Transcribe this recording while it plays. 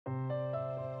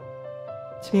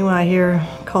To me, when I hear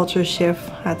culture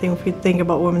shift, I think if we think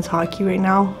about women's hockey right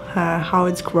now, how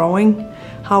it's growing,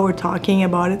 how we're talking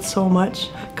about it so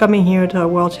much. Coming here to a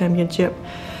world championship,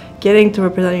 getting to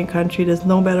represent your country, there's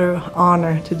no better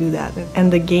honor to do that.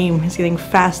 And the game is getting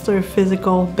faster,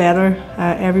 physical, better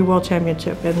every world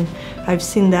championship. And I've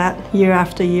seen that year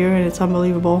after year, and it's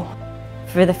unbelievable.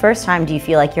 For the first time, do you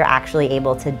feel like you're actually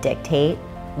able to dictate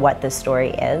what the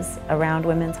story is around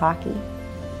women's hockey?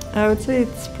 I would say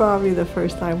it's probably the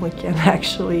first time we can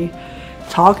actually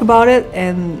talk about it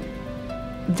and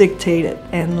dictate it.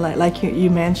 And like you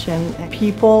mentioned,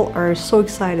 people are so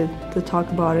excited to talk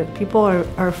about it. People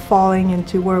are falling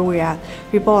into where we're at.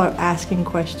 People are asking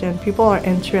questions. People are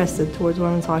interested towards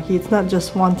women's hockey. It's not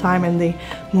just one time and they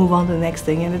move on to the next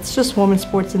thing. And it's just women's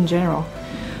sports in general.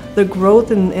 The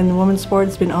growth in women's sports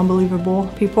has been unbelievable.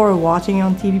 People are watching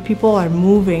on TV. People are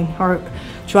moving, are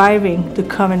driving to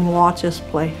come and watch us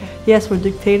play. Yes, we're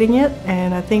dictating it,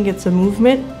 and I think it's a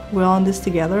movement. We're on this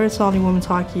together. It's not only women's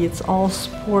hockey, it's all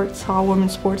sports, all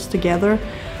women's sports together.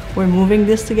 We're moving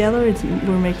this together.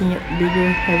 We're making it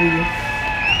bigger every year.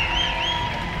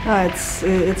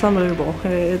 It's unbelievable.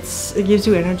 It gives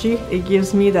you energy. It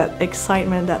gives me that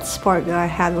excitement, that spark that I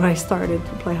had when I started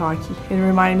to play hockey. It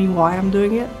reminded me why I'm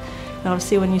doing it. And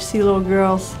obviously when you see little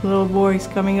girls, little boys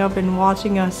coming up and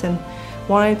watching us and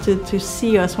wanting to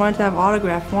see us, wanting to have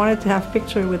autograph, wanting to have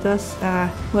picture with us,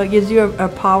 well, it gives you a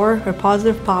power, a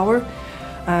positive power,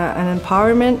 an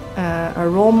empowerment, a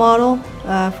role model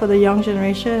for the young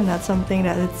generation, and that's something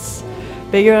that it's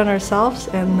bigger than ourselves,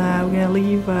 and we're going to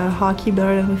leave hockey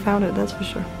better than we found it, that's for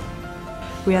sure.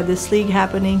 We had this league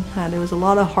happening, there was a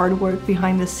lot of hard work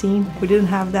behind the scene. We didn't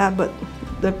have that, but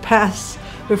the past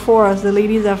before us, the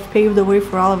ladies have paved the way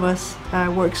for all of us,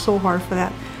 worked so hard for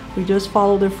that. We just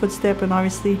follow their footsteps, and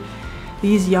obviously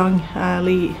these young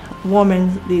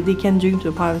women, they can dream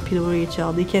to be part of the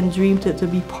PWHL. They can dream to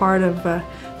be part of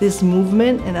this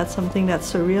movement, and that's something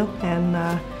that's surreal. And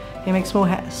it makes me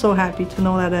so happy to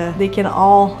know that they can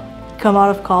all come out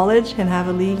of college and have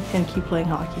a league and keep playing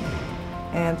hockey.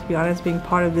 And to be honest, being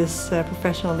part of this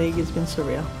professional league has been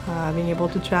surreal. Being able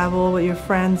to travel with your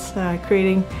friends,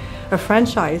 creating a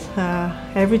franchise.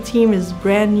 Every team is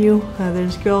brand new.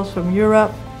 There's girls from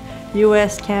Europe,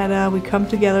 US, Canada. We come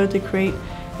together to create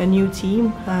a new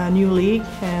team, a new league,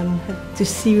 and to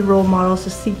see role models, to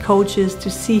see coaches, to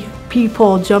see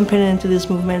people jumping into this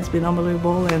movement, it's been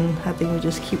unbelievable. And I think we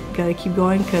just gotta keep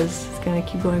going, because it's gonna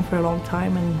keep going for a long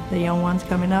time, and the young ones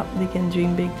coming up, they can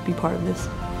dream big to be part of this.